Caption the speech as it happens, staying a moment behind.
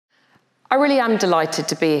I really am delighted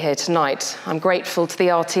to be here tonight. I'm grateful to the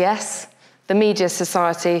RTS, the Media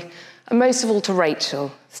Society, and most of all to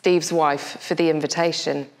Rachel, Steve's wife, for the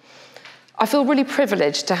invitation. I feel really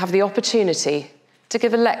privileged to have the opportunity to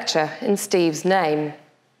give a lecture in Steve's name.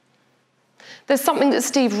 There's something that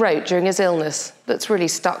Steve wrote during his illness that's really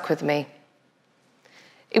stuck with me.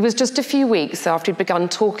 It was just a few weeks after he'd begun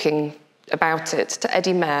talking about it to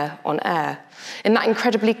Eddie Mair on air, in that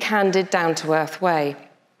incredibly candid, down-to-earth way.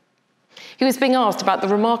 He was being asked about the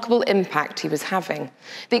remarkable impact he was having,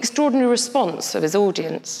 the extraordinary response of his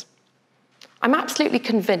audience. I'm absolutely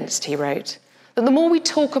convinced, he wrote, that the more we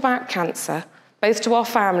talk about cancer, both to our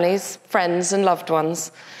families, friends and loved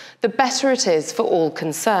ones, the better it is for all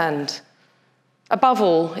concerned. Above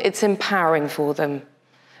all, it's empowering for them.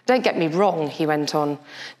 Don't get me wrong, he went on.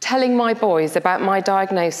 Telling my boys about my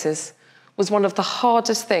diagnosis was one of the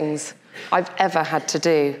hardest things I've ever had to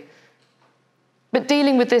do. But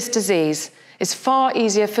dealing with this disease is far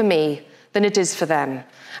easier for me than it is for them.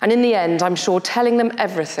 And in the end, I'm sure telling them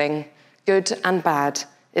everything, good and bad,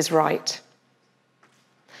 is right.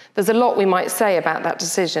 There's a lot we might say about that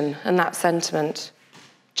decision and that sentiment.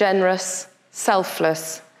 Generous,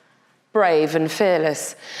 selfless, brave and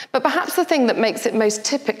fearless. But perhaps the thing that makes it most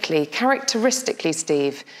typically, characteristically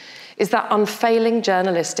Steve, is that unfailing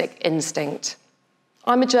journalistic instinct.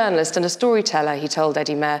 I'm a journalist and a storyteller, he told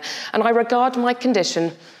Eddie Mair, and I regard my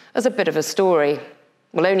condition as a bit of a story.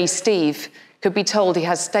 Well, only Steve could be told he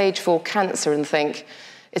has stage 4 cancer and think,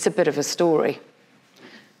 it's a bit of a story.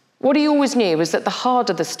 What he always knew was that the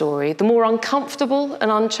harder the story, the more uncomfortable and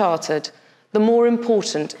uncharted, the more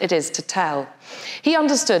important it is to tell. He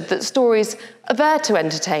understood that stories are there to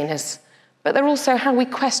entertain us, but they're also how we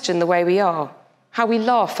question the way we are, how we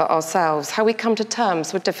laugh at ourselves, how we come to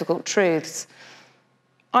terms with difficult truths.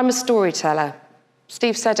 I'm a storyteller.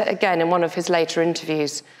 Steve said it again in one of his later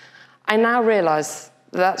interviews. I now realise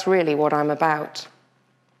that that's really what I'm about.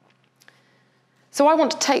 So I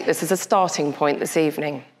want to take this as a starting point this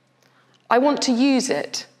evening. I want to use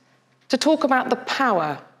it to talk about the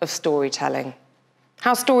power of storytelling,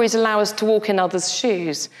 how stories allow us to walk in others'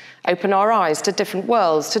 shoes, open our eyes to different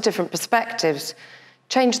worlds, to different perspectives,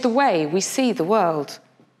 change the way we see the world.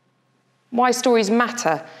 Why stories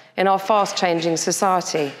matter in our fast-changing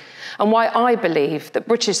society, and why I believe that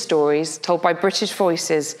British stories told by British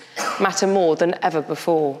voices matter more than ever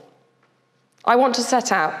before. I want to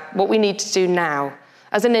set out what we need to do now,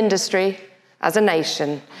 as an industry, as a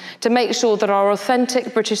nation, to make sure that our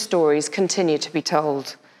authentic British stories continue to be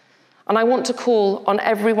told. And I want to call on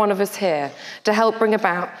every one of us here to help bring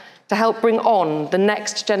on the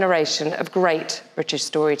next generation of great British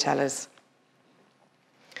storytellers.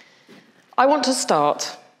 I want to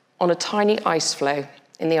start on a tiny ice floe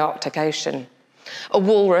in the Arctic Ocean. A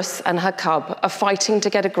walrus and her cub are fighting to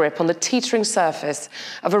get a grip on the teetering surface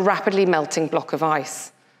of a rapidly melting block of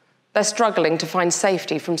ice. They're struggling to find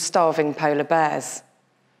safety from starving polar bears.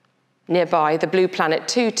 Nearby, the Blue Planet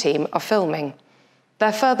 2 team are filming.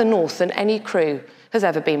 They're further north than any crew has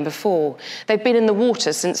ever been before. They've been in the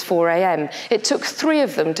water since 4 a.m. It took 3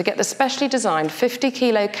 of them to get the specially designed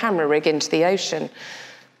 50-kilo camera rig into the ocean.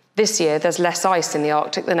 This year, there's less ice in the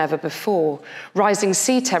Arctic than ever before. Rising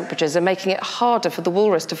sea temperatures are making it harder for the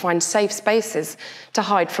walrus to find safe spaces to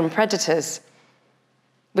hide from predators.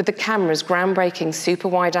 With the camera's groundbreaking super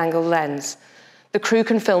wide-angle lens, the crew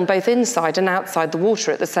can film both inside and outside the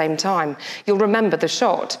water at the same time. You'll remember the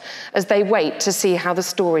shot as they wait to see how the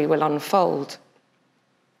story will unfold.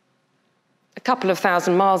 A couple of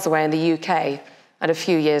thousand miles away in the UK, and a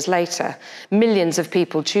few years later, millions of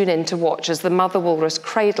people tune in to watch as the mother walrus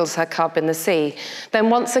cradles her cub in the sea,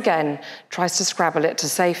 then once again tries to scrabble it to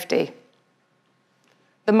safety.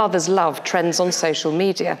 The mother's love trends on social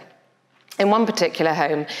media. In one particular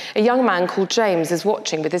home, a young man called James is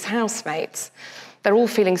watching with his housemates. They're all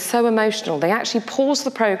feeling so emotional, they actually pause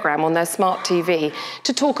the programme on their smart TV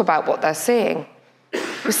to talk about what they're seeing.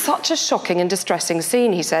 It was such a shocking and distressing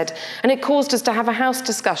scene, he said, and it caused us to have a house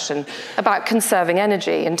discussion about conserving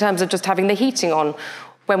energy in terms of just having the heating on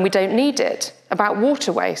when we don't need it, about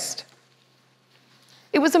water waste.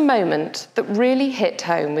 It was a moment that really hit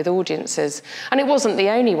home with audiences, and it wasn't the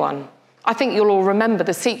only one. I think you'll all remember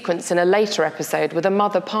the sequence in a later episode with a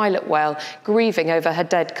mother pilot whale grieving over her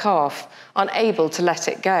dead calf, unable to let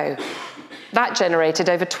it go. That generated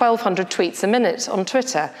over 1,200 tweets a minute on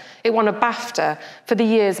Twitter. It won a BAFTA for the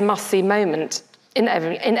year's must-see moment in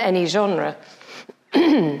any genre.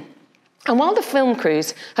 And while the film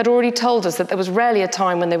crews had already told us that there was rarely a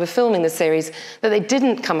time when they were filming the series that they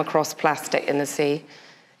didn't come across plastic in the sea,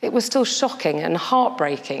 it was still shocking and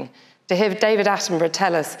heartbreaking To hear David Attenborough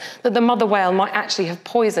tell us that the mother whale might actually have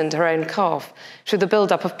poisoned her own calf through the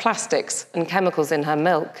buildup of plastics and chemicals in her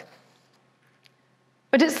milk.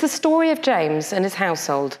 But it's the story of James and his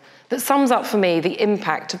household that sums up for me the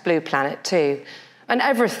impact of Blue Planet 2 and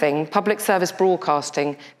everything public service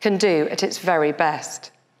broadcasting can do at its very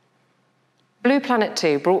best. Blue Planet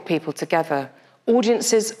 2 brought people together,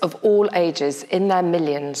 audiences of all ages in their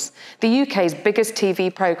millions, the UK's biggest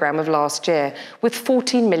TV programme of last year with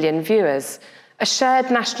 14 million viewers, a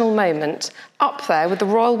shared national moment up there with the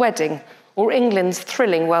royal wedding or England's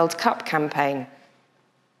thrilling World Cup campaign.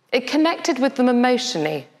 It connected with them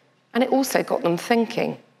emotionally, and it also got them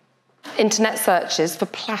thinking. Internet searches for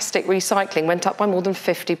plastic recycling went up by more than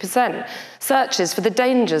 50%. Searches for the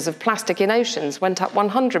dangers of plastic in oceans went up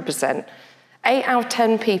 100%. 8 out of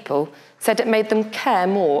 10 people said it made them care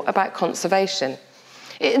more about conservation.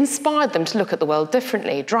 It inspired them to look at the world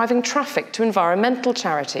differently, driving traffic to environmental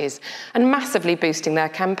charities and massively boosting their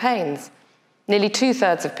campaigns. Nearly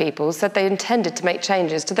 2/3 of people said they intended to make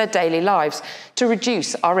changes to their daily lives to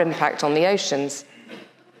reduce our impact on the oceans.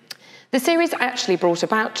 The series actually brought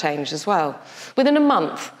about change as well. Within a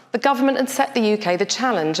month, the government had set the UK the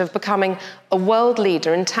challenge of becoming a world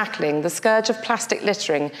leader in tackling the scourge of plastic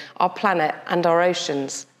littering our planet and our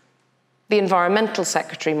oceans. The Environmental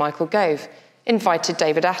Secretary, Michael Gove, invited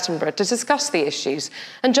David Attenborough to discuss the issues,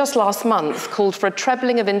 and just last month called for a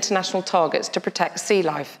trebling of international targets to protect sea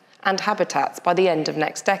life and habitats by the end of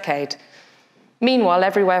next decade. Meanwhile,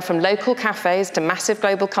 everywhere from local cafes to massive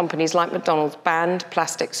global companies like McDonald's banned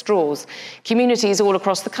plastic straws. Communities all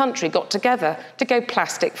across the country got together to go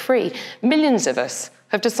plastic-free. Millions of us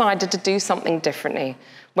have decided to do something differently,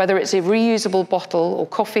 whether it's a reusable bottle or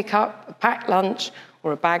coffee cup, a packed lunch,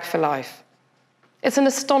 or a bag for life. It's an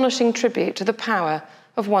astonishing tribute to the power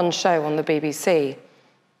of one show on the BBC.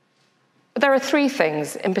 But there are 3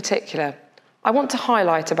 things in particular I want to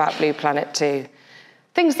highlight about Blue Planet 2,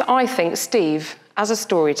 things that I think Steve, as a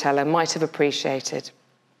storyteller, might have appreciated.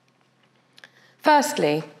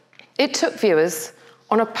 Firstly, it took viewers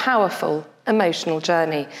on a powerful, emotional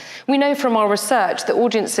journey. We know from our research that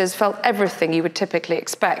audiences felt everything you would typically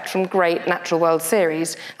expect from great natural world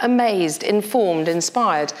series: amazed, informed,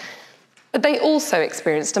 inspired. But they also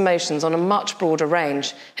experienced emotions on a much broader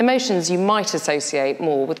range, emotions you might associate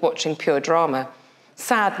more with watching pure drama.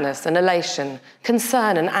 Sadness and elation,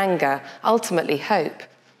 concern and anger, ultimately hope.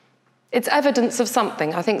 It's evidence of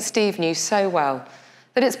something I think Steve knew so well,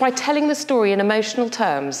 that it's by telling the story in emotional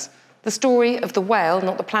terms, the story of the whale,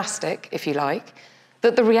 not the plastic, if you like,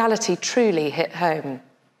 that the reality truly hit home.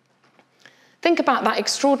 Think about that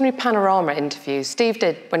extraordinary Panorama interview Steve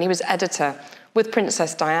did when he was editor with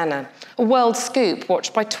Princess Diana, a world scoop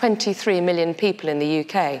watched by 23 million people in the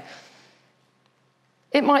UK.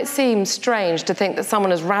 It might seem strange to think that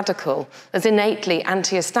someone as radical, as innately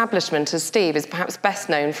anti-establishment as Steve is perhaps best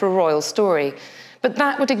known for a royal story, but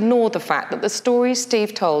that would ignore the fact that the story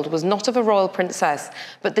Steve told was not of a royal princess,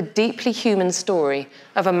 but the deeply human story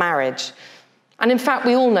of a marriage. And in fact,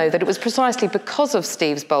 we all know that it was precisely because of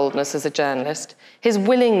Steve's boldness as a journalist, his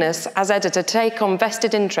willingness as editor to take on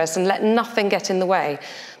vested interests and let nothing get in the way,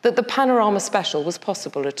 that the Panorama special was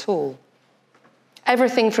possible at all.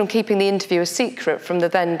 Everything from keeping the interview a secret from the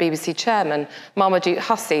then BBC chairman, Marmaduke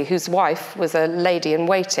Hussey, whose wife was a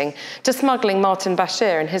lady-in-waiting, to smuggling Martin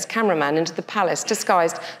Bashir and his cameraman into the palace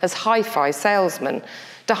disguised as hi-fi salesmen,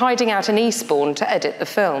 to hiding out in Eastbourne to edit the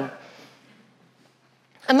film.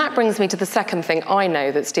 And that brings me to the second thing I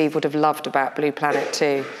know that Steve would have loved about Blue Planet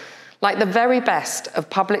 2. Like the very best of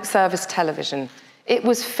public service television, it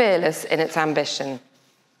was fearless in its ambition.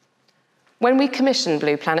 When we commissioned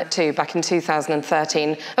Blue Planet 2 back in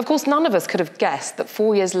 2013, of course, none of us could have guessed that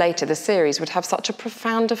 4 years later, the series would have such a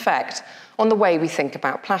profound effect on the way we think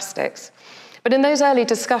about plastics. But in those early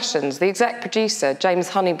discussions, the exec producer, James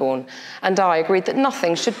Honeybourne, and I agreed that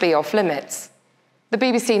nothing should be off limits. The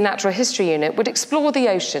BBC Natural History Unit would explore the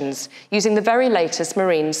oceans using the very latest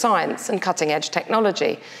marine science and cutting-edge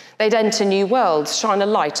technology. They'd enter new worlds, shine a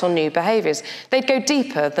light on new behaviours. They'd go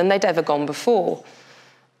deeper than they'd ever gone before.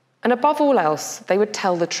 And above all else, they would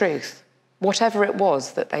tell the truth, whatever it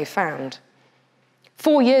was that they found.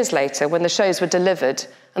 4 years later, when the shows were delivered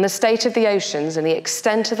and the state of the oceans and the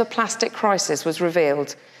extent of the plastic crisis was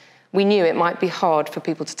revealed, we knew it might be hard for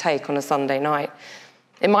people to take on a Sunday night.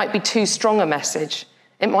 It might be too strong a message.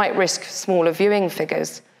 It might risk smaller viewing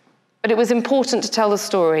figures. But it was important to tell the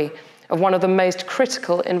story of one of the most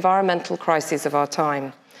critical environmental crises of our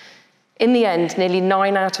time. In the end, nearly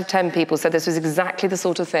 9 out of 10 people said this was exactly the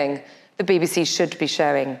sort of thing the BBC should be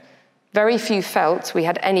showing. Very few felt we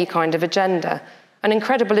had any kind of agenda, an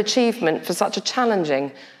incredible achievement for such a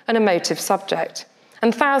challenging and emotive subject.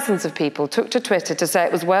 And thousands of people took to Twitter to say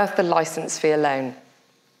it was worth the licence fee alone.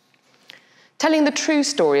 Telling the true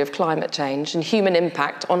story of climate change and human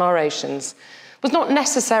impact on our oceans was not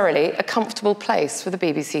necessarily a comfortable place for the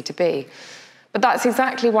BBC to be. But that's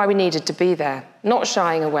exactly why we needed to be there, not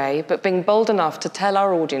shying away, but being bold enough to tell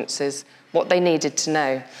our audiences what they needed to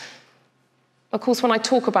know. Of course, when I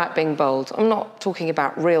talk about being bold, I'm not talking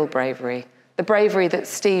about real bravery, the bravery that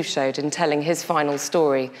Steve showed in telling his final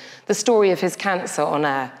story, the story of his cancer on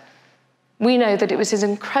air. We know that it was his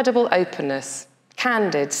incredible openness,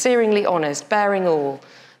 candid, searingly honest, bearing all,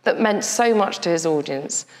 that meant so much to his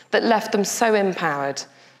audience, that left them so empowered.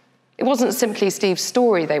 It wasn't simply Steve's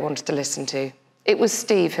story they wanted to listen to. It was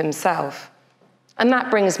Steve himself. And that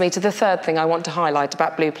brings me to the third thing I want to highlight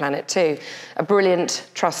about Blue Planet 2, a brilliant,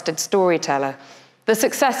 trusted storyteller. The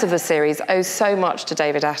success of the series owes so much to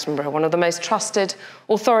David Attenborough, one of the most trusted,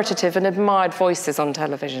 authoritative and admired voices on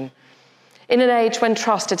television. In an age when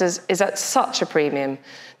trust is at such a premium,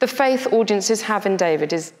 the faith audiences have in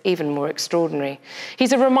David is even more extraordinary.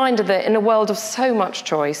 He's a reminder that in a world of so much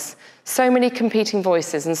choice, so many competing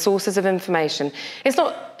voices and sources of information, it's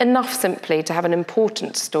not enough simply to have an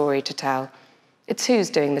important story to tell. It's who's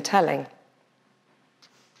doing the telling.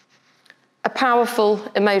 A powerful,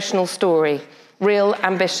 emotional story, real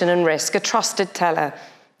ambition and risk, a trusted teller.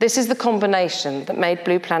 This is the combination that made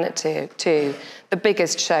Blue Planet 2 the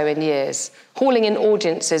biggest show in years, hauling in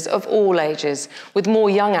audiences of all ages, with more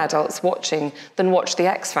young adults watching than watch The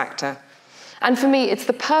X Factor. And for me, it's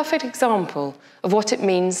the perfect example of what it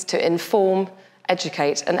means to inform,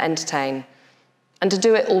 educate, and entertain, and to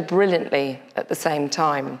do it all brilliantly at the same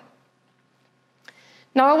time.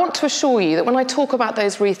 Now, I want to assure you that when I talk about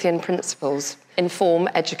those Reithian principles, inform,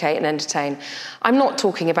 educate, and entertain, I'm not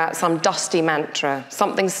talking about some dusty mantra,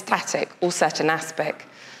 something static or set in aspic.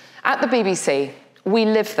 At the BBC, we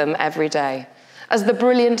live them every day. As the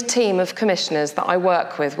brilliant team of commissioners that I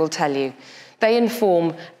work with will tell you, they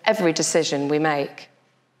inform every decision we make.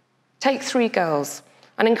 Take Three Girls,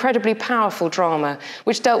 an incredibly powerful drama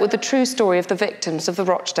which dealt with the true story of the victims of the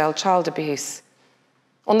Rochdale child abuse.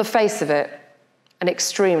 On the face of it, an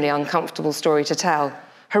extremely uncomfortable story to tell,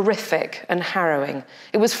 horrific and harrowing.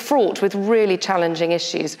 It was fraught with really challenging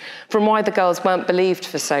issues, from why the girls weren't believed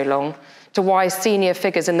for so long, to why senior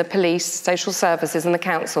figures in the police, social services and the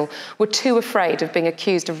council were too afraid of being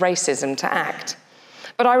accused of racism to act.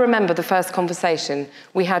 But I remember the first conversation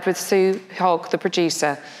we had with Sue Hogg, the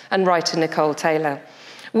producer, and writer Nicole Taylor.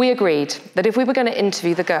 We agreed that if we were going to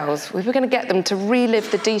interview the girls, if we were going to get them to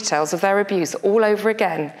relive the details of their abuse all over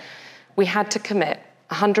again, we had to commit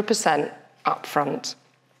 100% up front.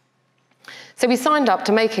 So we signed up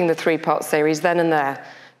to making the three-part series then and there,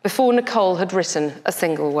 before Nicole had written a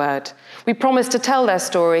single word. We promised to tell their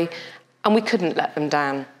story, and we couldn't let them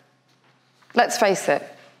down. Let's face it,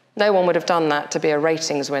 no one would have done that to be a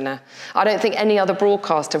ratings winner. I don't think any other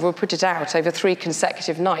broadcaster would put it out over 3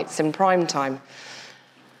 consecutive nights in prime time.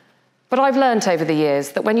 But I've learned over the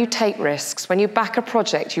years that when you take risks, when you back a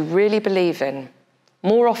project you really believe in,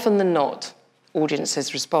 more often than not,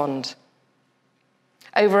 audiences respond.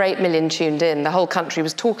 Over 8 million tuned in, the whole country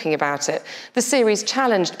was talking about it. The series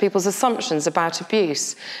challenged people's assumptions about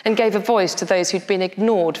abuse and gave a voice to those who'd been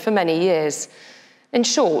ignored for many years. In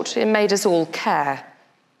short, it made us all care.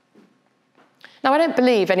 Now, I don't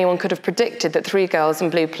believe anyone could have predicted that Three Girls and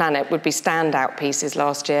Blue Planet would be standout pieces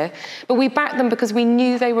last year, but we backed them because we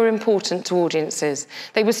knew they were important to audiences.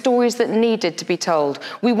 They were stories that needed to be told.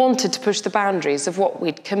 We wanted to push the boundaries of what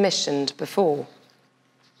we'd commissioned before.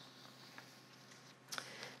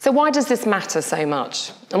 So why does this matter so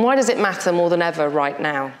much? And why does it matter more than ever right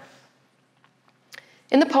now?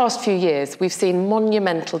 In the past few years, we've seen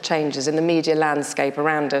monumental changes in the media landscape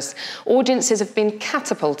around us. Audiences have been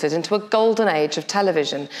catapulted into a golden age of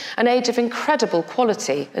television, an age of incredible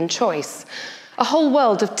quality and choice, a whole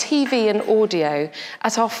world of TV and audio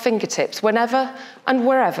at our fingertips whenever and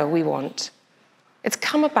wherever we want. It's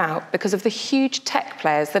come about because of the huge tech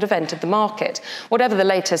players that have entered the market. Whatever the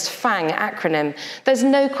latest FANG acronym, there's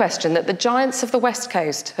no question that the giants of the West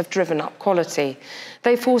Coast have driven up quality.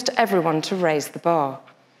 They've forced everyone to raise the bar.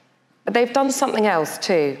 But they've done something else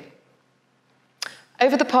too.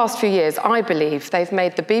 Over the past few years, I believe they've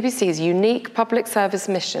made the BBC's unique public service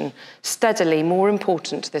mission steadily more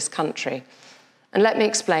important to this country. And let me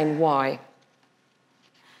explain why.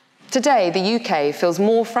 Today, the UK feels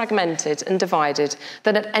more fragmented and divided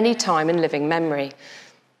than at any time in living memory.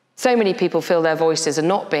 So many people feel their voices are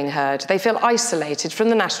not being heard. They feel isolated from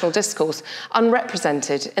the national discourse,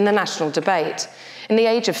 unrepresented in the national debate. In the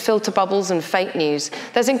age of filter bubbles and fake news,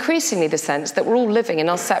 there's increasingly the sense that we're all living in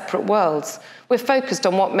our separate worlds. We're focused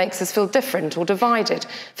on what makes us feel different or divided,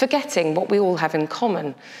 forgetting what we all have in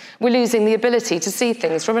common. We're losing the ability to see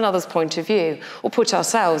things from another's point of view or put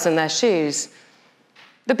ourselves in their shoes.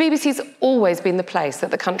 The BBC's always been the place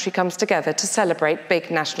that the country comes together to celebrate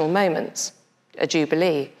big national moments. A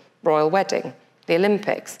jubilee, royal wedding, the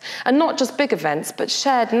Olympics, and not just big events, but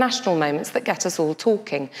shared national moments that get us all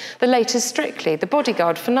talking. The latest Strictly, the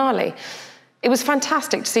Bodyguard finale. It was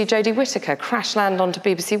fantastic to see Jodie Whittaker crash land onto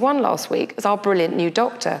BBC One last week as our brilliant new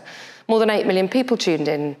Doctor. More than 8 million people tuned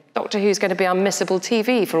in. Doctor Who's going to be unmissable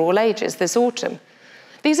TV for all ages this autumn.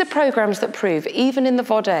 These are programmes that prove, even in the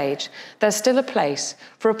VOD age, there's still a place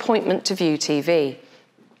for appointment to view TV.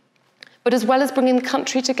 But as well as bringing the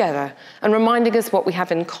country together and reminding us what we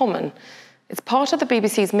have in common, it's part of the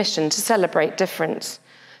BBC's mission to celebrate difference,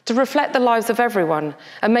 to reflect the lives of everyone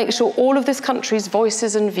and make sure all of this country's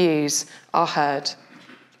voices and views are heard.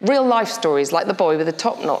 Real life stories like the boy with the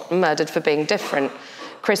top knot murdered for being different,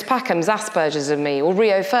 Chris Packham's Asperger's and Me, or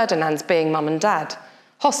Rio Ferdinand's Being Mum and Dad,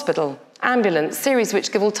 Hospital, Ambulance, series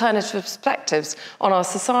which give alternative perspectives on our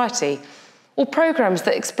society, or programmes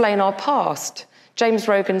that explain our past, James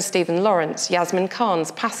Rogan's Stephen Lawrence, Yasmin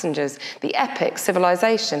Khan's Passengers, the epic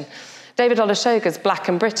Civilization, David Olusoga's Black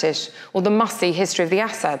and British, or the mussy History of the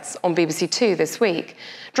Assads on BBC Two this week.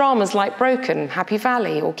 Dramas like Broken, Happy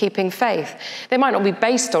Valley, or Keeping Faith. They might not be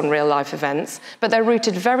based on real-life events, but they're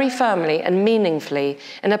rooted very firmly and meaningfully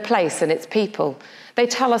in a place and its people. They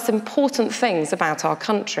tell us important things about our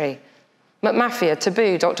country. McMafia,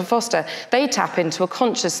 Taboo, Dr. Foster, they tap into a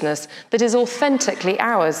consciousness that is authentically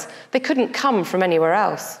ours. They couldn't come from anywhere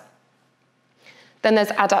else. Then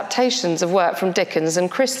there's adaptations of work from Dickens and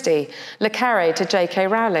Christie, Le Carré to J.K.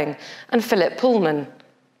 Rowling, and Philip Pullman.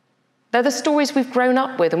 They're the stories we've grown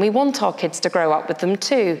up with, and we want our kids to grow up with them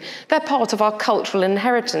too. They're part of our cultural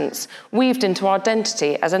inheritance, weaved into our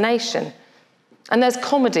identity as a nation. And there's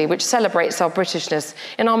comedy, which celebrates our Britishness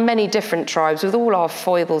in our many different tribes with all our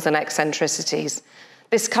foibles and eccentricities.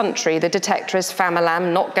 This Country, The Detectorist,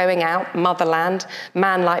 Famalam, Not Going Out, Motherland,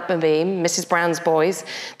 Man Like Mabim, Mrs. Brown's Boys,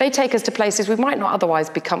 they take us to places we might not otherwise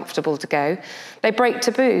be comfortable to go. They break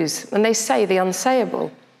taboos and they say the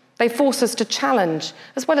unsayable. They force us to challenge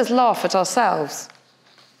as well as laugh at ourselves.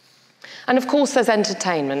 And of course there's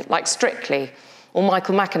entertainment like Strictly or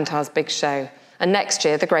Michael McIntyre's Big Show, and next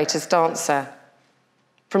year The Greatest Dancer.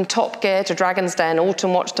 From Top Gear to Dragon's Den,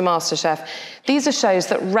 Autumn Watch to MasterChef, these are shows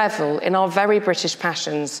that revel in our very British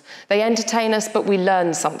passions. They entertain us, but we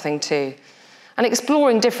learn something too. And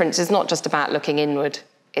exploring difference is not just about looking inward.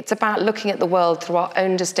 It's about looking at the world through our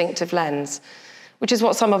own distinctive lens, which is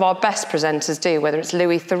what some of our best presenters do, whether it's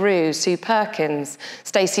Louis Theroux, Sue Perkins,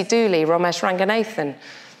 Stacey Dooley, Ramesh Ranganathan.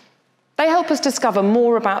 They help us discover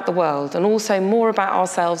more about the world and also more about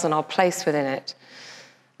ourselves and our place within it.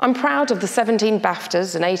 I'm proud of the 17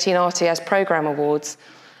 BAFTAs and 18 RTS Programme Awards.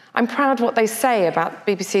 I'm proud what they say about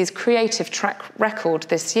BBC's creative track record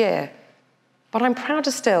this year. But I'm prouder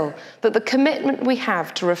still that the commitment we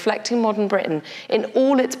have to reflecting modern Britain in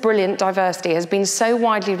all its brilliant diversity has been so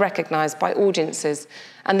widely recognised by audiences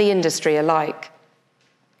and the industry alike.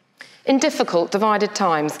 In difficult, divided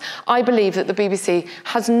times, I believe that the BBC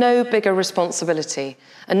has no bigger responsibility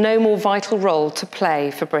and no more vital role to play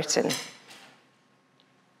for Britain.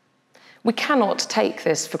 We cannot take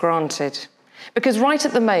this for granted, because right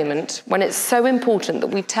at the moment, when it's so important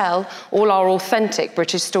that we tell all our authentic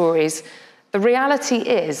British stories, the reality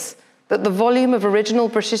is that the volume of original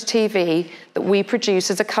British TV that we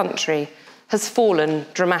produce as a country has fallen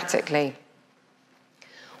dramatically.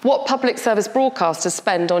 What public service broadcasters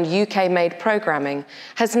spend on UK-made programming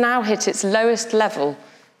has now hit its lowest level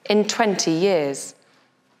in 20 years.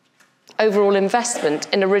 Overall investment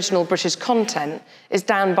in original British content is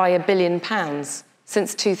down by £1 billion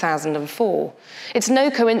since 2004. It's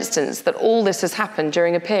no coincidence that all this has happened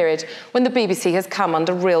during a period when the BBC has come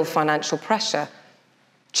under real financial pressure.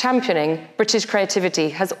 Championing British creativity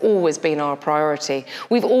has always been our priority.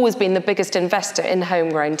 We've always been the biggest investor in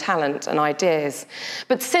homegrown talent and ideas.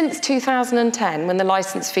 But since 2010, when the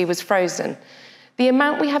licence fee was frozen, the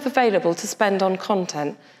amount we have available to spend on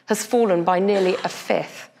content has fallen by nearly a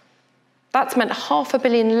fifth. That's meant £500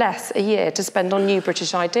 million less a year to spend on new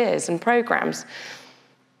British ideas and programmes.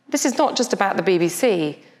 This is not just about the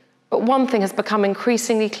BBC, but one thing has become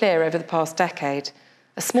increasingly clear over the past decade.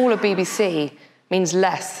 A smaller BBC means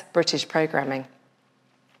less British programming.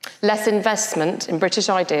 less investment in British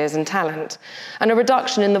ideas and talent, and a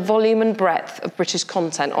reduction in the volume and breadth of British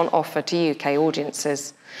content on offer to UK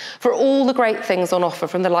audiences. For all the great things on offer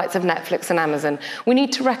from the likes of Netflix and Amazon, we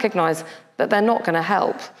need to recognise that they're not going to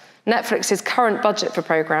help. Netflix's current budget for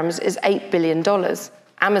programmes is $8 billion.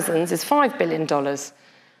 Amazon's is $5 billion.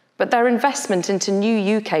 But their investment into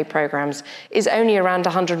new UK programmes is only around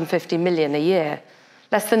 £150 million a year.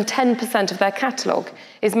 Less than 10% of their catalogue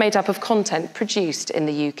is made up of content produced in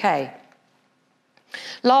the UK.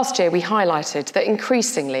 Last year, we highlighted that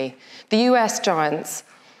increasingly, the US giants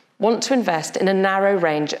want to invest in a narrow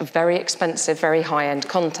range of very expensive, very high-end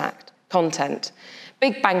content.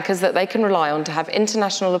 Big bankers that they can rely on to have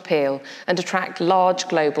international appeal and attract large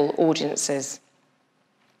global audiences.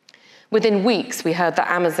 Within weeks, we heard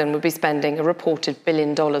that Amazon would be spending a reported $1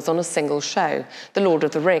 billion on a single show, The Lord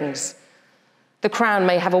of the Rings. The Crown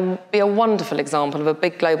may be a wonderful example of a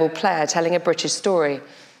big global player telling a British story,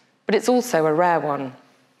 but it's also a rare one.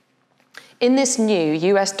 In this new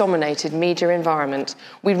US-dominated media environment,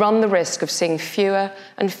 we run the risk of seeing fewer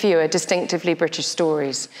and fewer distinctively British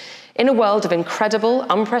stories. In a world of incredible,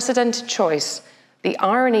 unprecedented choice, the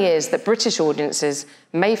irony is that British audiences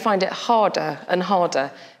may find it harder and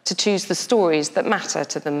harder to choose the stories that matter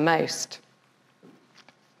to them most.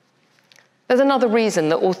 There's another reason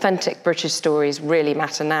that authentic British stories really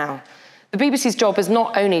matter now. The BBC's job is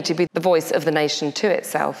not only to be the voice of the nation to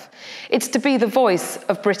itself, it's to be the voice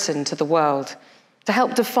of Britain to the world, to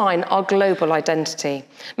help define our global identity.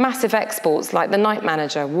 Massive exports like The Night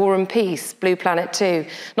Manager, War and Peace, Blue Planet 2,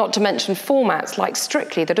 not to mention formats like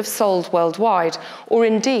Strictly that have sold worldwide, or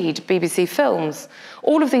indeed BBC Films.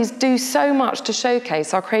 All of these do so much to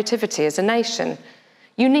showcase our creativity as a nation.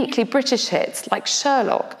 Uniquely British hits like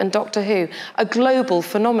Sherlock and Doctor Who are global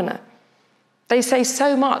phenomena. They say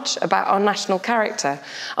so much about our national character,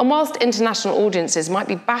 and whilst international audiences might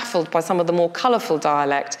be baffled by some of the more colourful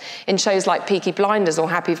dialect in shows like Peaky Blinders or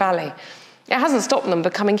Happy Valley, it hasn't stopped them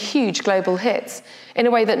becoming huge global hits in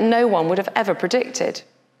a way that no one would have ever predicted.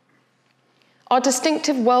 Our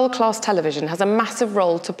distinctive world-class television has a massive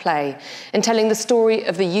role to play in telling the story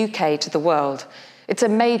of the UK to the world. It's a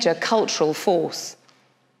major cultural force.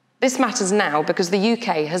 This matters now because the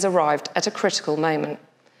UK has arrived at a critical moment,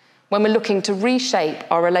 when we're looking to reshape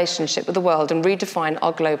our relationship with the world and redefine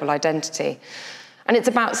our global identity. And it's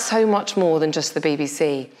about so much more than just the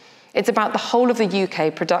BBC. It's about the whole of the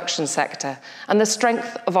UK production sector and the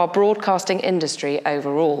strength of our broadcasting industry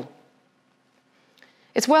overall.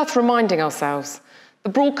 It's worth reminding ourselves, the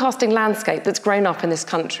broadcasting landscape that's grown up in this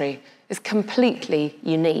country is completely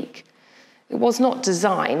unique. It was not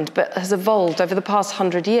designed, but has evolved over the past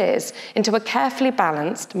 100 years into a carefully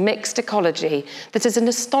balanced, mixed ecology that is an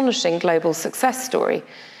astonishing global success story.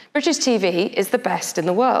 British TV is the best in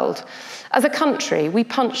the world. As a country, we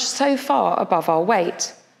punch so far above our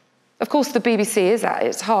weight. Of course, the BBC is at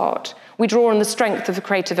its heart. We draw on the strength of the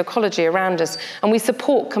creative ecology around us, and we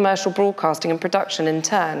support commercial broadcasting and production in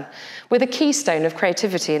turn. We're the keystone of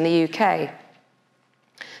creativity in the UK.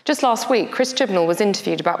 Just last week, Chris Chibnall was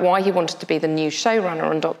interviewed about why he wanted to be the new showrunner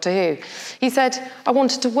on Doctor Who. He said, "I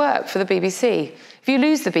wanted to work for the BBC. If you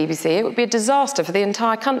lose the BBC, it would be a disaster for the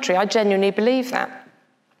entire country. I genuinely believe that."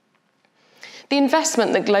 The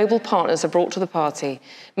investment that global partners have brought to the party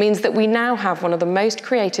means that we now have one of the most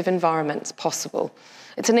creative environments possible.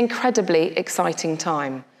 It's an incredibly exciting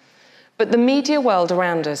time. But the media world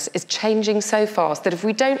around us is changing so fast that if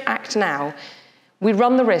we don't act now, we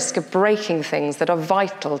run the risk of breaking things that are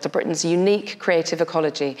vital to Britain's unique creative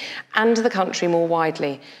ecology and the country more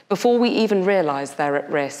widely before we even realise they're at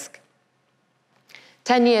risk.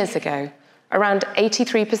 10 years ago, around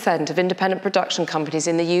 83% of independent production companies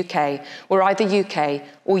in the UK were either UK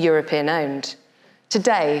or European owned.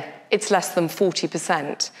 Today, it's less than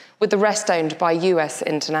 40%, with the rest owned by US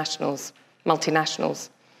multinationals.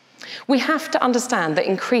 We have to understand that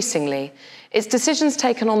increasingly, it's decisions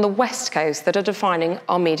taken on the West Coast that are defining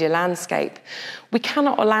our media landscape. We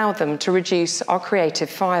cannot allow them to reduce our creative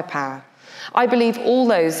firepower. I believe all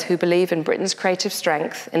those who believe in Britain's creative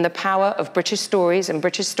strength, in the power of British stories and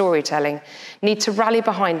British storytelling, need to rally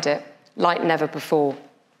behind it like never before.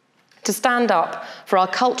 To stand up for our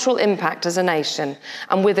cultural impact as a nation,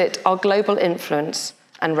 and with it, our global influence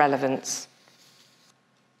and relevance.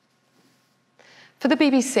 For the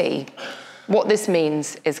BBC, what this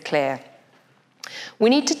means is clear.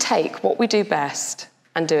 We need to take what we do best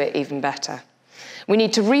and do it even better. We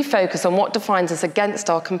need to refocus on what defines us against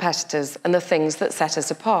our competitors and the things that set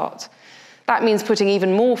us apart. That means putting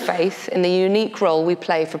even more faith in the unique role we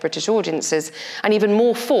play for British audiences and even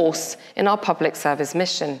more force in our public service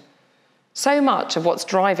mission. So much of what's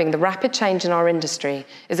driving the rapid change in our industry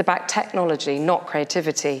is about technology, not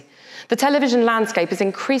creativity. The television landscape is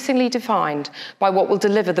increasingly defined by what will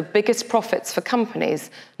deliver the biggest profits for companies,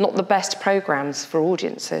 not the best programs for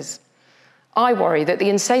audiences. I worry that the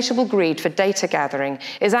insatiable greed for data gathering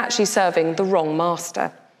is actually serving the wrong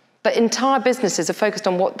master, that entire businesses are focused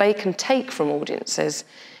on what they can take from audiences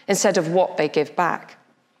instead of what they give back.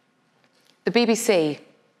 The BBC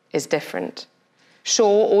is different.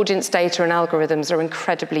 Sure, audience data and algorithms are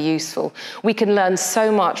incredibly useful. We can learn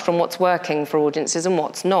so much from what's working for audiences and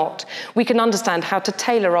what's not. We can understand how to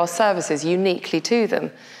tailor our services uniquely to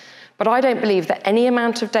them. But I don't believe that any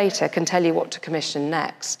amount of data can tell you what to commission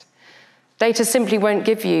next. Data simply won't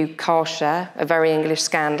give you Car Share, A Very English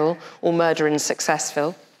Scandal, or Murder in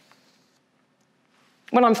Successville.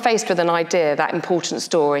 When I'm faced with an idea, that important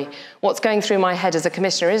story, what's going through my head as a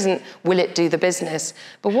commissioner isn't, will it do the business,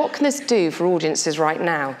 but what can this do for audiences right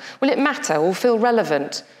now? Will it matter or feel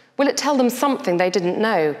relevant? Will it tell them something they didn't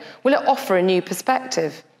know? Will it offer a new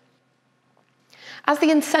perspective? As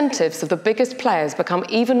the incentives of the biggest players become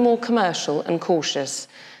even more commercial and cautious,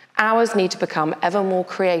 ours need to become ever more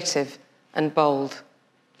creative and bold.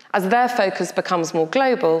 As their focus becomes more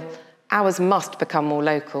global, ours must become more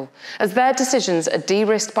local. As their decisions are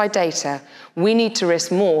de-risked by data, we need to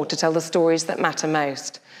risk more to tell the stories that matter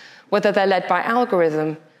most. Where they're led by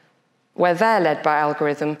algorithm,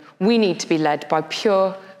 we need to be led by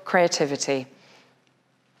pure creativity.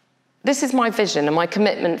 This is my vision and my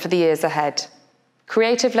commitment for the years ahead.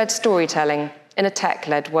 Creative-led storytelling in a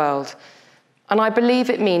tech-led world. And I believe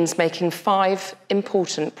it means making 5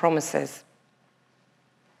 important promises.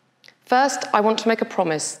 First, I want to make a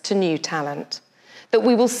promise to new talent, that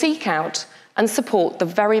we will seek out and support the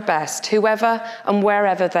very best, whoever and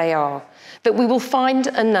wherever they are, that we will find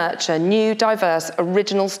and nurture new, diverse,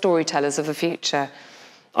 original storytellers of the future.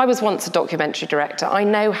 I was once a documentary director. I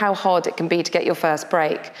know how hard it can be to get your first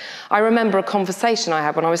break. I remember a conversation I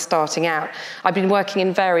had when I was starting out. I'd been working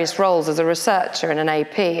in various roles as a researcher and an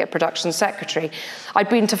AP, a production secretary. I'd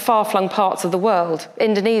been to far-flung parts of the world,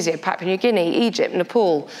 Indonesia, Papua New Guinea, Egypt,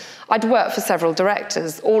 Nepal. I'd worked for several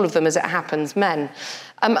directors, all of them, as it happens, men.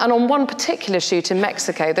 And on one particular shoot in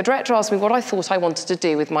Mexico, the director asked me what I thought I wanted to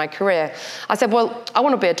do with my career. I said, well, I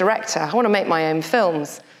want to be a director. I want to make my own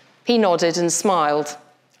films. He nodded and smiled.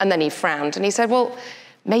 And then he frowned and he said, well,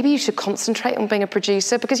 maybe you should concentrate on being a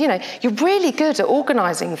producer because, you know, you're really good at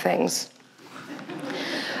organising things.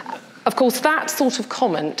 Of course, that sort of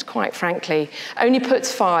comment, quite frankly, only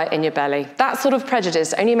puts fire in your belly. That sort of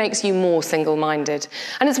prejudice only makes you more single-minded.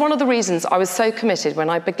 And it's one of the reasons I was so committed when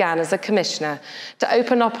I began as a commissioner to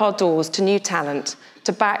open up our doors to new talent,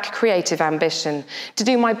 to back creative ambition, to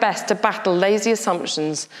do my best to battle lazy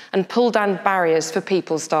assumptions and pull down barriers for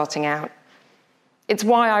people starting out. It's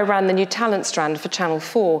why I ran the new talent strand for Channel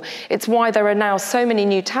 4. It's why there are now so many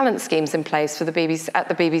new talent schemes in place for the BBC, at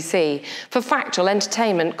the BBC, for factual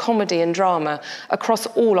entertainment, comedy and drama across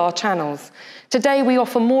all our channels. Today we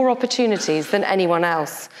offer more opportunities than anyone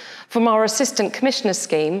else. From our Assistant Commissioner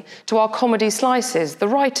scheme to our comedy slices, the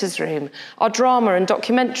Writers' Room, our drama and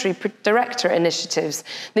documentary director initiatives,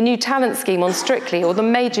 the new talent scheme on Strictly, or the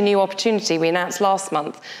major new opportunity we announced last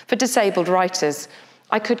month for disabled writers.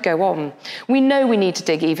 I could go on. We know we need to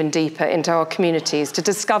dig even deeper into our communities to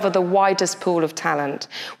discover the widest pool of talent.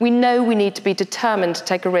 We know we need to be determined to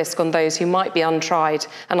take a risk on those who might be untried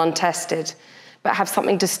and untested, but have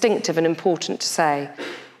something distinctive and important to say.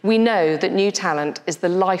 We know that new talent is the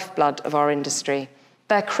lifeblood of our industry.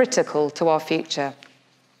 They're critical to our future.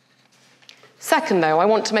 Second, though, I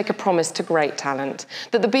want to make a promise to great talent,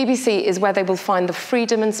 that the BBC is where they will find the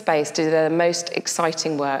freedom and space to do their most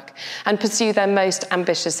exciting work and pursue their most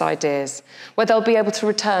ambitious ideas, where they'll be able to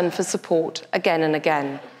return for support again and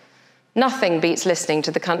again. Nothing beats listening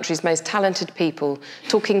to the country's most talented people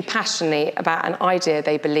talking passionately about an idea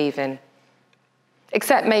they believe in.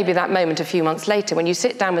 Except maybe that moment a few months later when you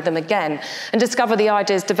sit down with them again and discover the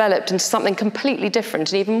idea's developed into something completely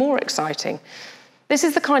different and even more exciting. This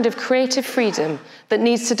is the kind of creative freedom that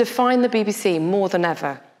needs to define the BBC more than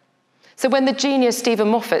ever. So when the genius Stephen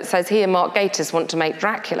Moffat says he and Mark Gatiss want to make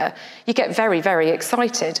Dracula, you get very, very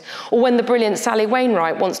excited. Or when the brilliant Sally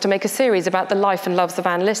Wainwright wants to make a series about the life and loves of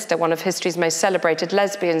Anne Lister, one of history's most celebrated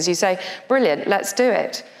lesbians, you say, brilliant, let's do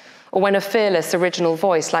it. Or when a fearless original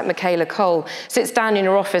voice like Michaela Cole sits down in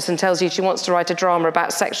your office and tells you she wants to write a drama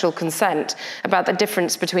about sexual consent, about the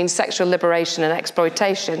difference between sexual liberation and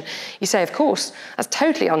exploitation, you say, of course, that's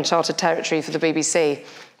totally uncharted territory for the BBC.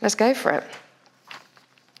 Let's go for it.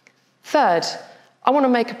 Third, I want to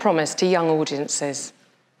make a promise to young audiences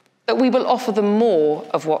that we will offer them more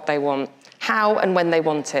of what they want, how and when they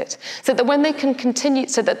want it, so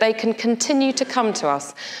that they can continue to come to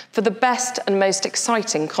us for the best and most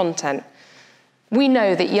exciting content. We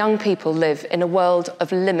know that young people live in a world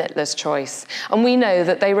of limitless choice, and we know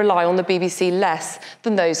that they rely on the BBC less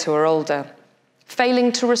than those who are older.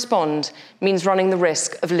 Failing to respond means running the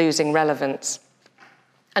risk of losing relevance,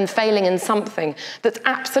 and failing in something that's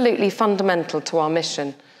absolutely fundamental to our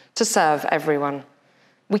mission, to serve everyone.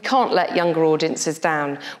 We can't let younger audiences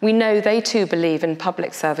down. We know they too believe in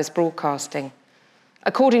public service broadcasting.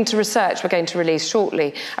 According to research we're going to release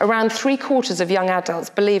shortly, around 3/4 of young adults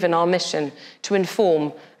believe in our mission to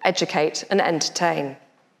inform, educate and entertain.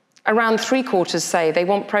 Around 3/4 say they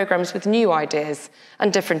want programmes with new ideas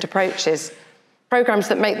and different approaches, programmes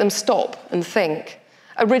that make them stop and think,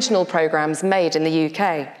 original programmes made in the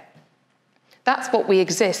UK. That's what we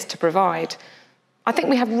exist to provide. I think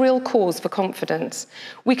we have real cause for confidence.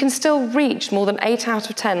 We can still reach more than 8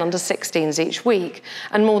 out of 10 under 16s each week,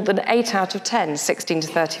 and more than 8 out of 10 16 to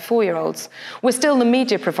 34-year-olds. We're still the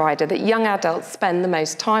media provider that young adults spend the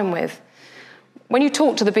most time with. When you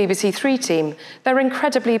talk to the BBC Three team, they're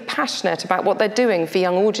incredibly passionate about what they're doing for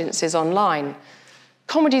young audiences online.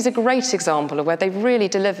 Comedy is a great example of where they've really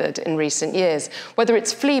delivered in recent years. Whether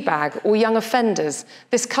it's Fleabag or Young Offenders,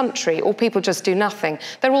 This Country or People Just Do Nothing,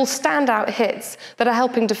 they're all standout hits that are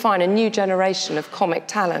helping define a new generation of comic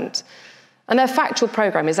talent. And their factual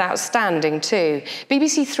programme is outstanding too.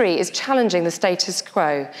 BBC Three is challenging the status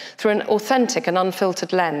quo through an authentic and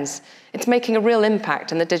unfiltered lens. It's making a real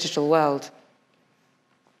impact in the digital world.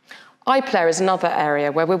 iPlayer is another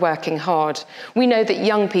area where we're working hard. We know that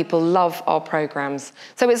young people love our programmes,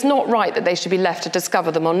 so it's not right that they should be left to discover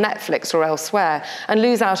them on Netflix or elsewhere and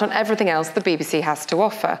lose out on everything else the BBC has to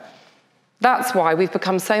offer. That's why we've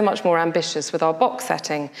become so much more ambitious with our box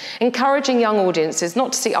setting, encouraging young audiences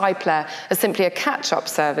not to see iPlayer as simply a catch-up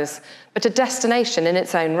service, but a destination in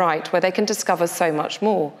its own right where they can discover so much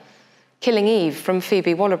more. Killing Eve from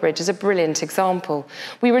Phoebe Waller-Bridge is a brilliant example.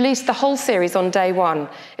 We released the whole series on day one.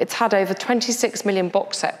 It's had over 26 million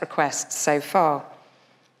box set requests so far.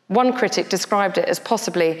 One critic described it as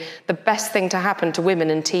possibly the best thing to happen to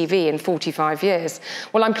women in TV in 45 years.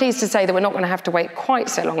 Well, I'm pleased to say that we're not going to have to wait quite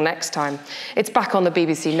so long next time. It's back on the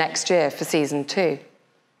BBC next year for season 2.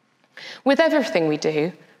 With everything we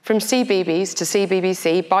do, from CBeebies to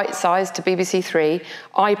CBBC, Bite Size to BBC Three,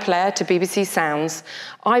 iPlayer to BBC Sounds,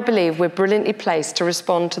 I believe we're brilliantly placed to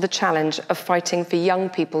respond to the challenge of fighting for young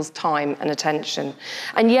people's time and attention.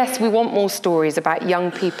 And yes, we want more stories about young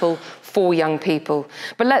people for young people,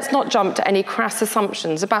 but let's not jump to any crass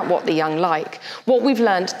assumptions about what the young like. What we've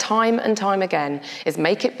learned time and time again is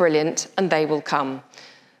make it brilliant and they will come.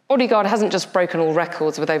 Bodyguard hasn't just broken all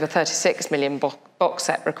records with over 36 million box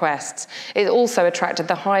set requests. It also attracted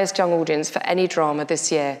the highest young audience for any drama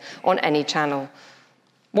this year on any channel.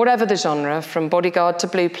 Whatever the genre, from Bodyguard to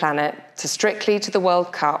Blue Planet to Strictly to the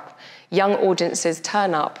World Cup, young audiences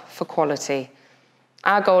turn up for quality.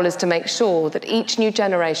 Our goal is to make sure that each new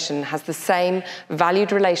generation has the same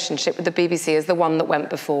valued relationship with the BBC as the one that went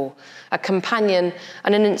before, a companion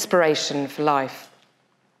and an inspiration for life.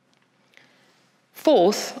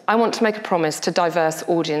 Fourth, I want to make a promise to diverse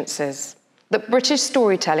audiences, that British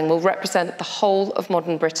storytelling will represent the whole of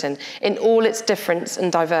modern Britain in all its difference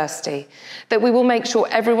and diversity, that we will make sure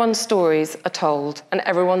everyone's stories are told and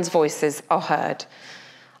everyone's voices are heard.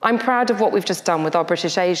 I'm proud of what we've just done with our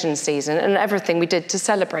British Asian season and everything we did to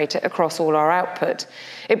celebrate it across all our output.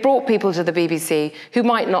 It brought people to the BBC who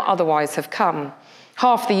might not otherwise have come.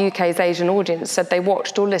 Half the UK's Asian audience said they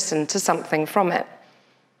watched or listened to something from it.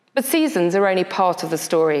 But seasons are only part of the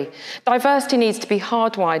story. Diversity needs to be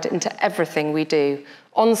hardwired into everything we do,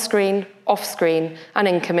 on-screen, off-screen, and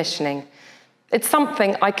in commissioning. It's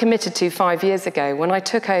something I committed to 5 years ago when I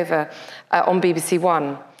took over on BBC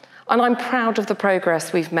One, and I'm proud of the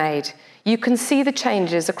progress we've made. You can see the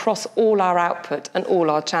changes across all our output and all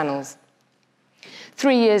our channels.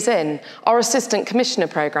 3 years in, our Assistant Commissioner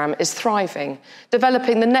programme is thriving,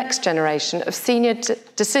 developing the next generation of senior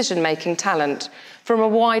decision-making talent from a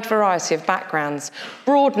wide variety of backgrounds,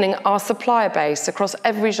 broadening our supplier base across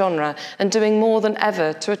every genre and doing more than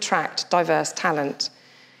ever to attract diverse talent.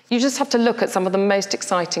 You just have to look at some of the most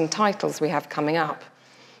exciting titles we have coming up.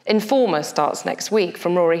 Informer starts next week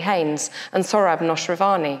from Rory Haynes and Sohrab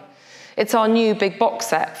Noshrivani. It's our new big box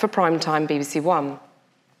set for primetime BBC One.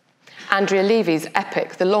 Andrea Levy's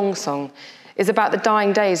epic, The Long Song, is about the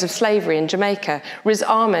dying days of slavery in Jamaica. Riz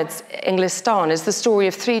Ahmed's Englistan is the story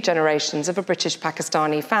of 3 generations of a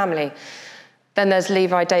British-Pakistani family. Then there's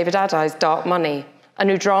Levi David Adai's Dark Money, a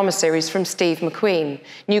new drama series from Steve McQueen,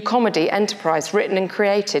 new comedy Enterprise written and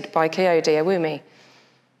created by Kayode Ewumi.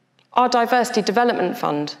 Our Diversity Development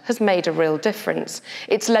Fund has made a real difference.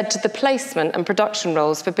 It's led to the placement and production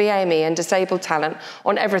roles for BAME and disabled talent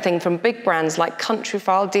on everything from big brands like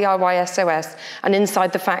Countryfile, DIY SOS, and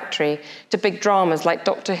Inside the Factory, to big dramas like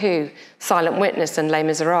Doctor Who, Silent Witness, and Les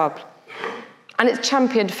Miserables. And it's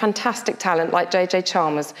championed fantastic talent like JJ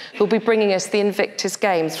Chalmers, who'll be bringing us the Invictus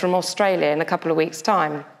Games from Australia in a couple of weeks'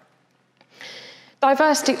 time.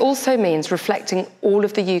 Diversity also means reflecting all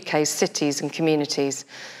of the UK's cities and communities.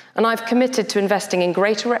 And I've committed to investing in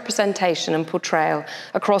greater representation and portrayal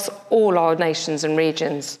across all our nations and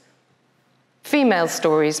regions. Female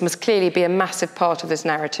stories must clearly be a massive part of this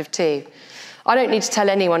narrative too. I don't need to tell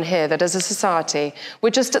anyone here that as a society, we're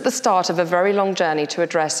just at the start of a very long journey to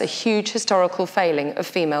address a huge historical failing of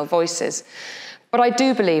female voices. But I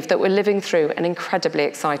do believe that we're living through an incredibly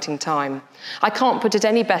exciting time. I can't put it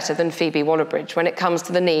any better than Phoebe Waller-Bridge when it comes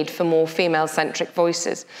to the need for more female-centric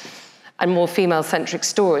voices and more female-centric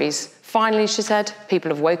stories. Finally, she said,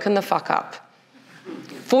 people have woken the fuck up.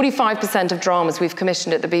 45% of dramas we've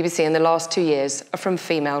commissioned at the BBC in the last 2 years are from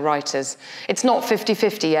female writers. It's not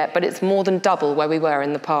 50-50 yet, but it's more than double where we were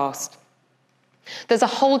in the past. There's a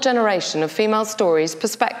whole generation of female stories,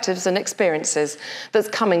 perspectives, and experiences that's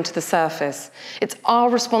coming to the surface. It's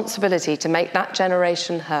our responsibility to make that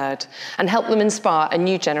generation heard and help them inspire a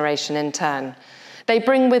new generation in turn. They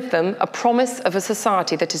bring with them a promise of a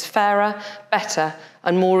society that is fairer, better,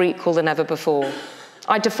 and more equal than ever before.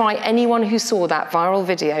 I defy anyone who saw that viral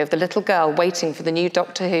video of the little girl waiting for the new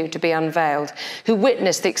Doctor Who to be unveiled, who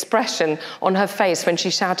witnessed the expression on her face when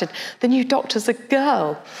she shouted, "The new Doctor's a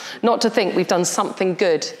girl," not to think we've done something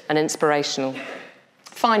good and inspirational.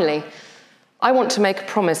 Finally, I want to make a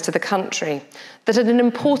promise to the country that at an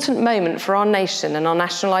important moment for our nation and our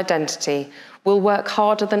national identity, we'll work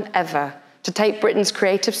harder than ever to take Britain's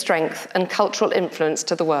creative strength and cultural influence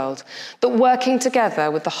to the world, that working together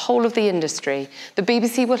with the whole of the industry, the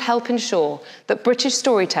BBC will help ensure that British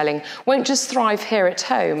storytelling won't just thrive here at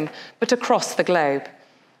home, but across the globe.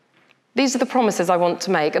 These are the promises I want to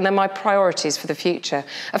make, and they're my priorities for the future.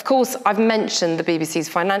 Of course, I've mentioned the BBC's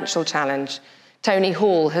financial challenge. Tony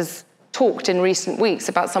Hall has talked in recent weeks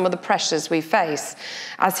about some of the pressures we face.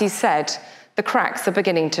 As he said, the cracks are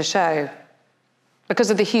beginning to show. Because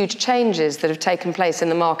of the huge changes that have taken place in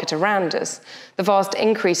the market around us, the vast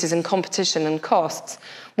increases in competition and costs,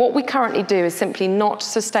 what we currently do is simply not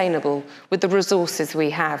sustainable with the resources we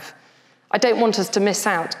have. I don't want us to miss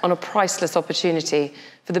out on a priceless opportunity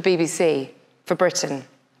for the BBC, for Britain.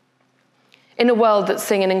 In a world that's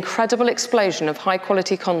seeing an incredible explosion of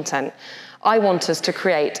high-quality content, I want us to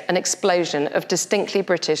create an explosion of distinctly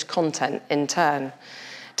British content in turn,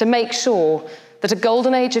 to make sure that a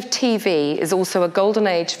golden age of TV is also a golden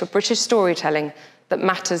age for British storytelling that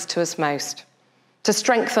matters to us most, to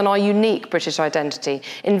strengthen our unique British identity,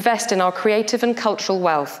 invest in our creative and cultural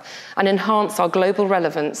wealth, and enhance our global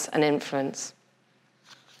relevance and influence.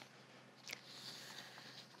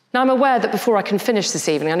 Now, I'm aware that before I can finish this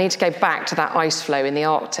evening, I need to go back to that ice floe in the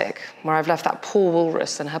Arctic, where I've left that poor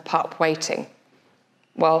walrus and her pup waiting.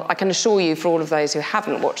 Well, I can assure you, for all of those who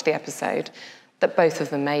haven't watched the episode, that both of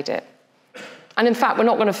them made it. And in fact, we're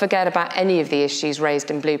not going to forget about any of the issues raised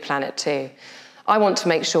in Blue Planet 2. I want to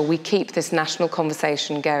make sure we keep this national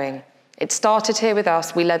conversation going. It started here with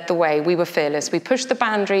us, we led the way, we were fearless, we pushed the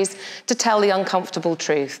boundaries to tell the uncomfortable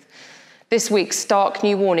truth. This week's stark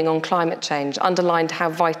new warning on climate change underlined how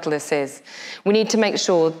vital this is. We need to make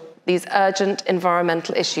sure these urgent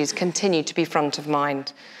environmental issues continue to be front of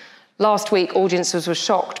mind. Last week, audiences were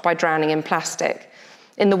shocked by drowning in plastic.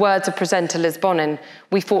 In the words of presenter Liz Bonin,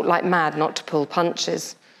 we fought like mad not to pull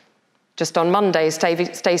punches. Just on Monday,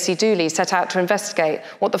 Stacey Dooley set out to investigate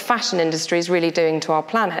what the fashion industry is really doing to our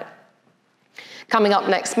planet. Coming up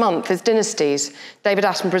next month is Dynasties, David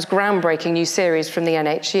Attenborough's groundbreaking new series from the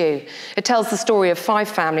NHU. It tells the story of 5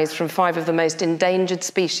 families from 5 of the most endangered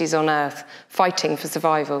species on Earth, fighting for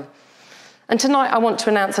survival. And tonight I want to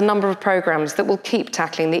announce a number of programmes that will keep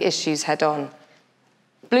tackling the issues head-on.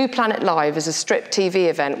 Blue Planet Live is a strip TV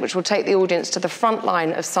event which will take the audience to the front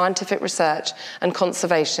line of scientific research and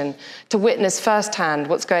conservation to witness firsthand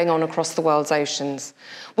what's going on across the world's oceans.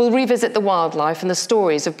 We'll revisit the wildlife and the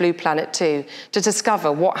stories of Blue Planet 2 to discover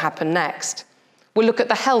what happened next. We'll look at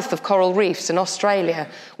the health of coral reefs in Australia,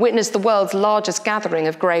 witness the world's largest gathering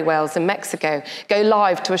of grey whales in Mexico, go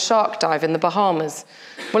live to a shark dive in the Bahamas.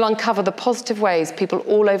 We'll uncover the positive ways people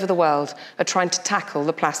all over the world are trying to tackle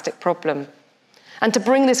the plastic problem. And to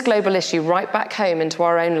bring this global issue right back home into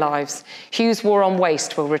our own lives, Hugh's War on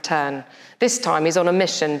Waste will return. This time he's on a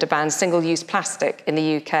mission to ban single-use plastic in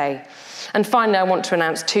the UK. And finally, I want to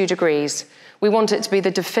announce 2 Degrees. We want it to be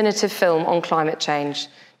the definitive film on climate change,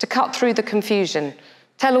 to cut through the confusion,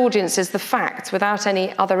 tell audiences the facts without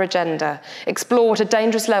any other agenda, explore what a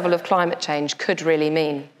dangerous level of climate change could really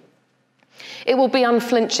mean. It will be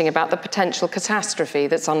unflinching about the potential catastrophe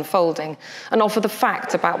that's unfolding and offer the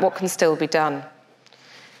facts about what can still be done.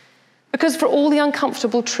 Because for all the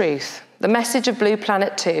uncomfortable truth, the message of Blue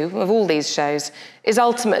Planet 2, of all these shows, is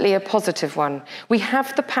ultimately a positive one. We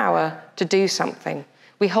have the power to do something.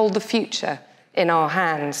 We hold the future in our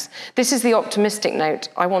hands. This is the optimistic note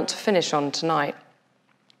I want to finish on tonight.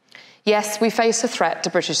 Yes, we face a threat to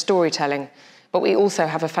British storytelling, but we also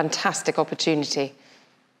have a fantastic opportunity.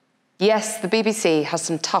 Yes, the BBC has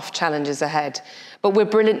some tough challenges ahead, but we're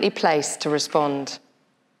brilliantly placed to respond.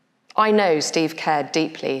 I know Steve cared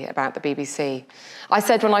deeply about the BBC. I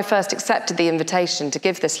said when I first accepted the invitation to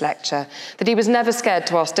give this lecture that he was never scared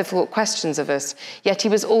to ask difficult questions of us, yet he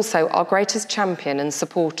was also our greatest champion and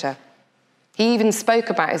supporter. He even spoke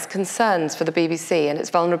about his concerns for the BBC and its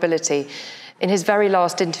vulnerability in his very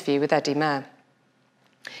last interview with Eddie Mair.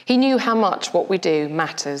 He knew how much what we do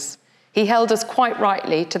matters. He held us quite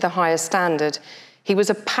rightly to the highest standard. He was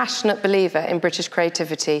a passionate believer in British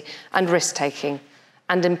creativity and risk-taking,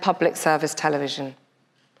 and in public service television.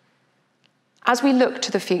 As we look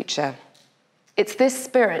to the future, it's this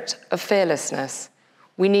spirit of fearlessness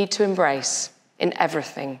we need to embrace in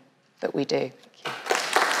everything that we do.